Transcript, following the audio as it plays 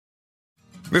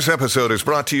This episode is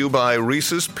brought to you by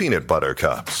Reese's Peanut Butter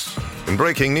Cups. In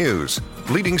breaking news,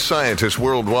 leading scientists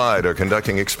worldwide are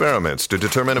conducting experiments to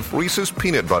determine if Reese's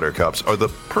Peanut Butter Cups are the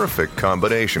perfect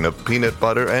combination of peanut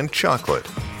butter and chocolate.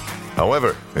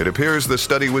 However, it appears the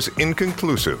study was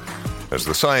inconclusive, as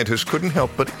the scientists couldn't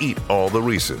help but eat all the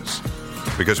Reese's.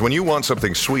 Because when you want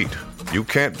something sweet, you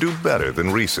can't do better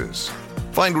than Reese's.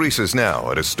 Find Reese's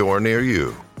now at a store near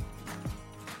you.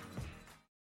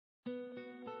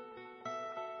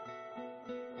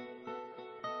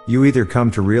 You either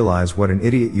come to realize what an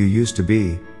idiot you used to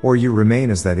be, or you remain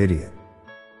as that idiot.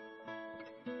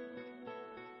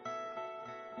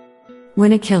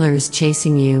 When a killer is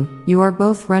chasing you, you are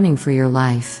both running for your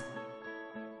life.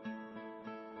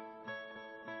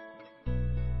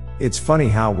 It's funny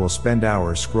how we'll spend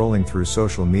hours scrolling through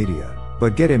social media,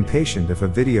 but get impatient if a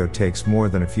video takes more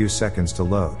than a few seconds to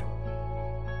load.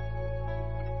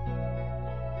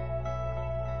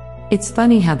 It's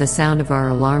funny how the sound of our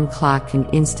alarm clock can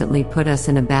instantly put us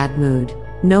in a bad mood,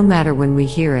 no matter when we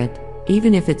hear it,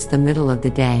 even if it's the middle of the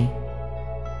day.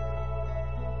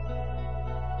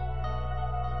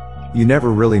 You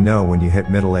never really know when you hit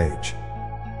middle age.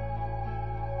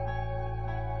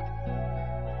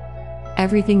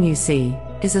 Everything you see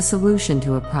is a solution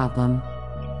to a problem.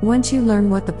 Once you learn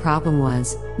what the problem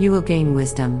was, you will gain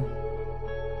wisdom.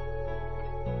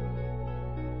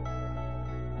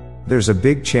 There's a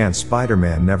big chance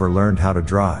Spider-Man never learned how to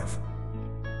drive.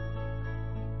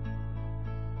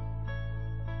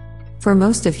 For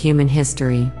most of human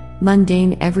history,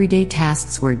 mundane everyday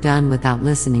tasks were done without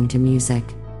listening to music.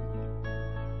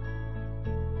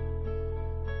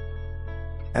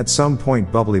 At some point,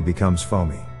 bubbly becomes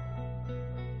foamy.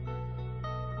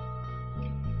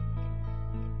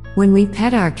 When we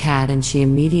pet our cat and she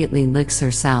immediately licks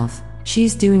herself,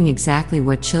 she's doing exactly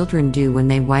what children do when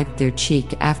they wipe their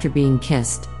cheek after being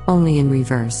kissed, only in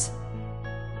reverse.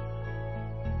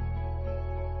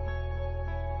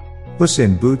 Puss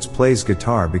in Boots plays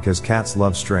guitar because cats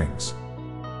love strings.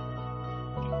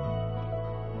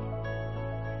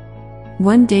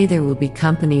 One day there will be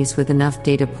companies with enough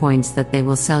data points that they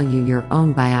will sell you your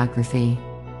own biography.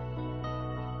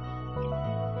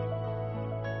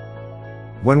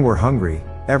 When we're hungry,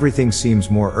 everything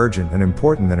seems more urgent and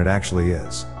important than it actually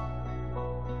is.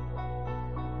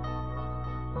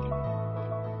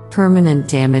 Permanent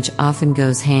damage often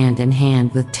goes hand in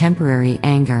hand with temporary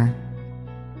anger.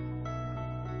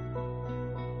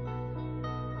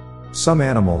 Some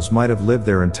animals might have lived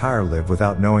their entire life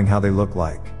without knowing how they look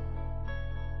like.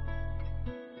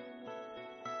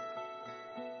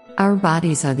 Our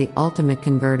bodies are the ultimate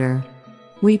converter.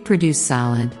 We produce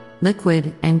solid,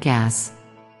 liquid, and gas.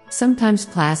 Sometimes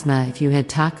plasma if you had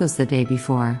tacos the day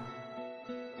before.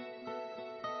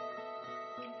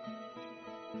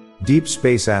 Deep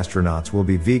space astronauts will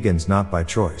be vegans not by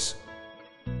choice.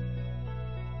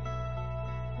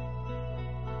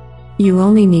 You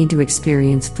only need to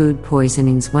experience food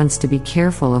poisonings once to be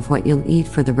careful of what you'll eat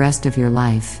for the rest of your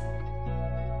life.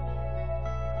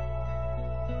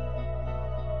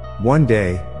 One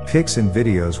day, pics and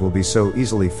videos will be so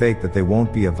easily faked that they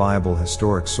won't be a viable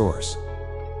historic source.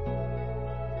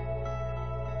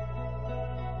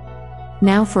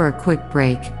 Now for a quick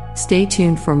break, stay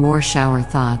tuned for more shower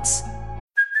thoughts.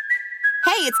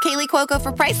 Hey, it's Kaylee Cuoco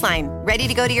for Priceline. Ready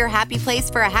to go to your happy place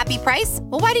for a happy price?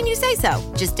 Well, why didn't you say so?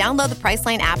 Just download the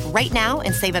Priceline app right now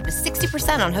and save up to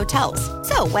 60% on hotels.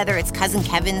 So whether it's Cousin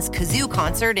Kevin's Kazoo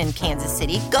Concert in Kansas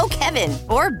City, go Kevin,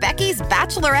 or Becky's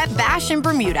Bachelorette Bash in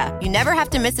Bermuda, you never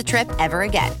have to miss a trip ever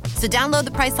again. So download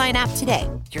the Priceline app today.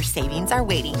 Your savings are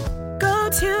waiting. Go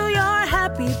to your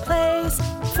happy place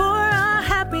for a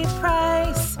happy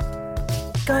price.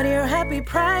 Go to your happy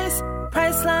price,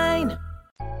 Priceline.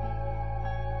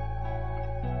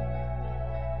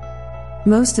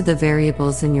 Most of the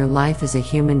variables in your life as a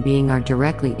human being are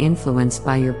directly influenced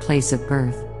by your place of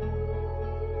birth.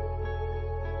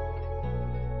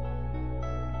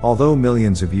 Although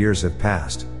millions of years have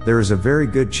passed, there is a very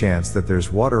good chance that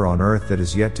there's water on Earth that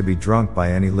is yet to be drunk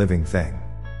by any living thing.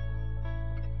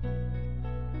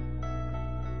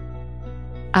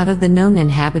 Out of the known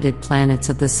inhabited planets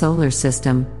of the solar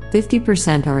system,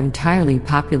 50% are entirely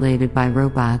populated by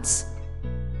robots.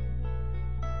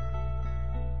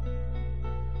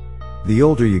 The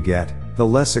older you get, the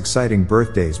less exciting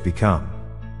birthdays become.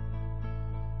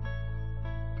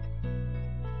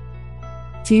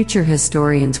 Future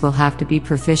historians will have to be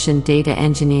proficient data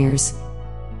engineers.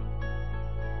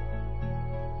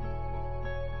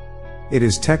 It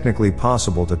is technically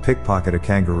possible to pickpocket a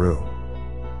kangaroo.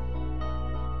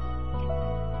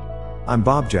 I'm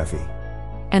Bob Jeffy.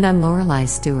 And I'm Lorelei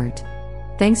Stewart.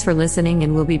 Thanks for listening,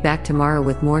 and we'll be back tomorrow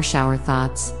with more shower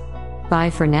thoughts.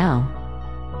 Bye for now.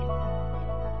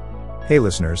 Hey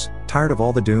listeners, tired of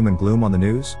all the doom and gloom on the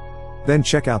news? Then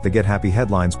check out the Get Happy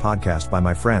Headlines podcast by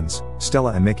my friends,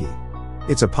 Stella and Mickey.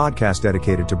 It's a podcast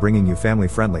dedicated to bringing you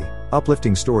family-friendly,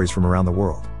 uplifting stories from around the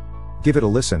world. Give it a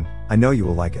listen, I know you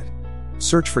will like it.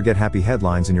 Search for Get Happy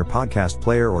Headlines in your podcast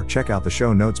player or check out the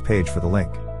show notes page for the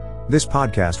link. This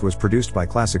podcast was produced by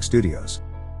Classic Studios.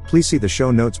 Please see the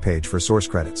show notes page for source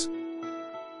credits.